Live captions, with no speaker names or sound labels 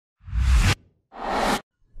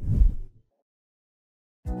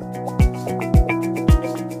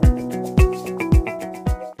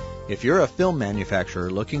If you're a film manufacturer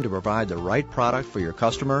looking to provide the right product for your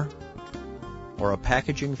customer, or a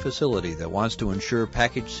packaging facility that wants to ensure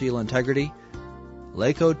package seal integrity,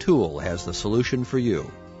 Laco Tool has the solution for you.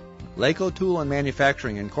 Laco Tool and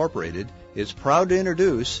Manufacturing Incorporated is proud to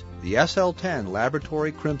introduce the SL-10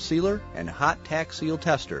 Laboratory Crimp Sealer and Hot Tack Seal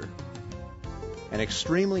Tester, an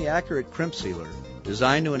extremely accurate crimp sealer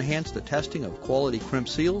designed to enhance the testing of quality crimp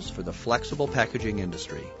seals for the flexible packaging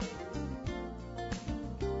industry.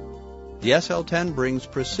 The SL-10 brings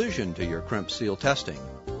precision to your crimp seal testing.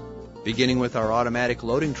 Beginning with our automatic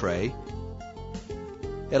loading tray,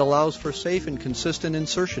 it allows for safe and consistent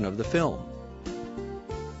insertion of the film.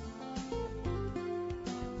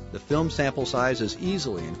 The film sample size is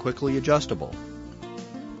easily and quickly adjustable.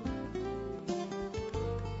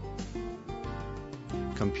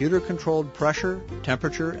 Computer-controlled pressure,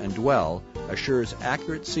 temperature, and dwell assures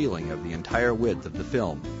accurate sealing of the entire width of the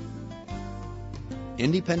film.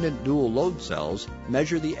 Independent dual load cells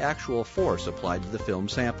measure the actual force applied to the film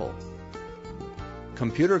sample.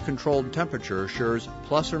 Computer-controlled temperature assures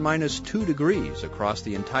plus or minus 2 degrees across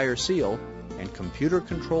the entire seal, and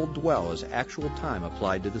computer-controlled dwell is actual time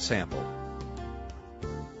applied to the sample.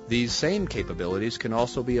 These same capabilities can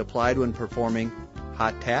also be applied when performing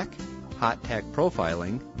hot tack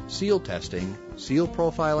profiling, seal testing, seal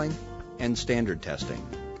profiling, and standard testing.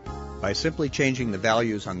 By simply changing the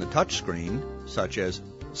values on the touch screen, such as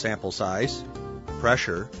sample size,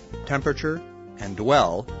 pressure, temperature, and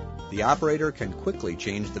dwell, the operator can quickly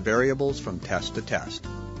change the variables from test to test.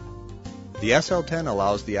 The SL-10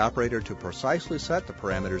 allows the operator to precisely set the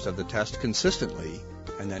parameters of the test consistently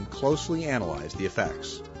and then closely analyze the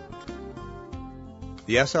effects.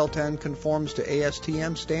 The SL-10 conforms to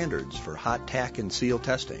ASTM standards for hot tack and seal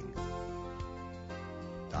testing.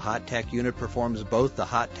 The hot tack unit performs both the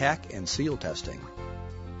hot tack and seal testing.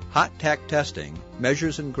 Hot tack testing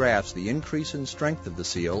measures and graphs the increase in strength of the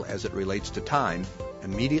seal as it relates to time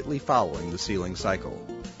immediately following the sealing cycle.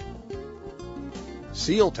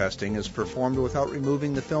 Seal testing is performed without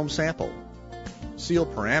removing the film sample. Seal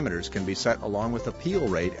parameters can be set along with the peel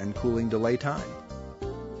rate and cooling delay time.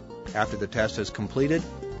 After the test is completed,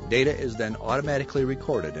 data is then automatically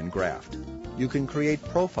recorded and graphed. You can create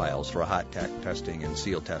profiles for hot tack testing and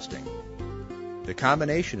seal testing. The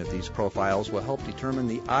combination of these profiles will help determine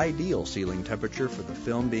the ideal sealing temperature for the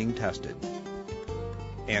film being tested.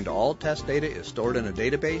 And all test data is stored in a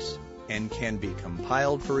database and can be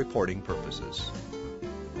compiled for reporting purposes.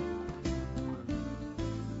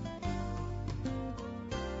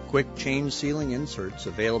 Quick change sealing inserts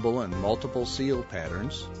available in multiple seal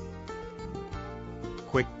patterns.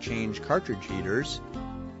 Quick change cartridge heaters,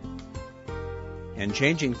 and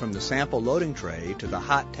changing from the sample loading tray to the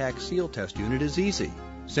hot tack seal test unit is easy.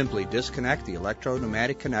 Simply disconnect the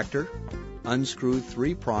electro-pneumatic connector, unscrew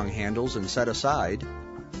 3-prong handles and set aside,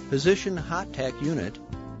 position hot tack unit,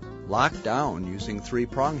 lock down using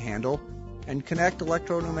 3-prong handle, and connect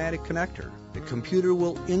electro-pneumatic connector. The computer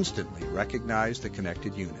will instantly recognize the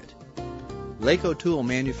connected unit. Laco Tool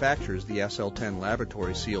manufactures the SL-10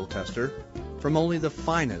 Laboratory Seal Tester from only the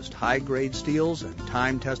finest high-grade steels and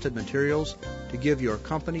time-tested materials to give your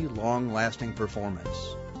company long-lasting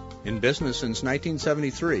performance. In business since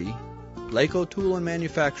 1973, Laco Tool and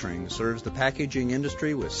Manufacturing serves the packaging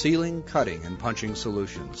industry with sealing, cutting, and punching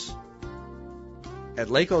solutions.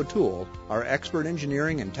 At Laco Tool, our expert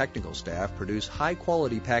engineering and technical staff produce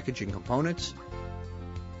high-quality packaging components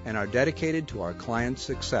and are dedicated to our clients'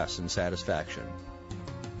 success and satisfaction.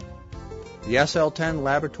 The SL-10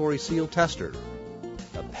 Laboratory Seal Tester,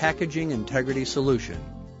 a packaging integrity solution.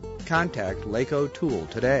 Contact Laco Tool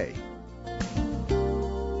today.